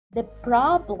The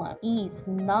problem is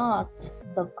not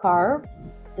the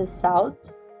carbs, the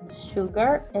salt, the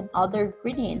sugar, and other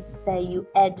ingredients that you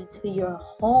add to your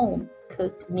home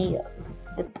cooked meals.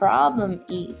 The problem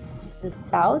is the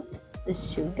salt, the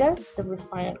sugar, the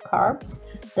refined carbs,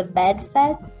 the bad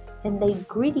fats, and the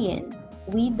ingredients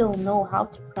we don't know how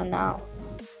to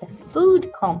pronounce. The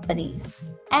food companies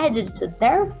added to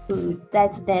their food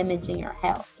that's damaging your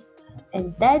health.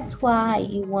 And that's why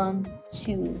you want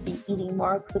to be eating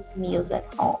more cooked meals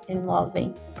at home,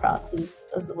 involving the process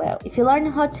as well. If you learn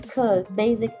how to cook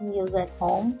basic meals at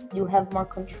home, you have more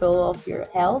control of your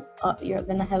health. You're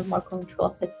gonna have more control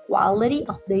of the quality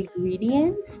of the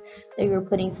ingredients that you're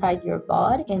putting inside your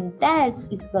body, and that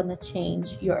is gonna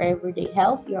change your everyday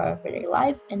health, your everyday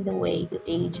life, and the way you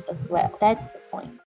age as well. That's the point.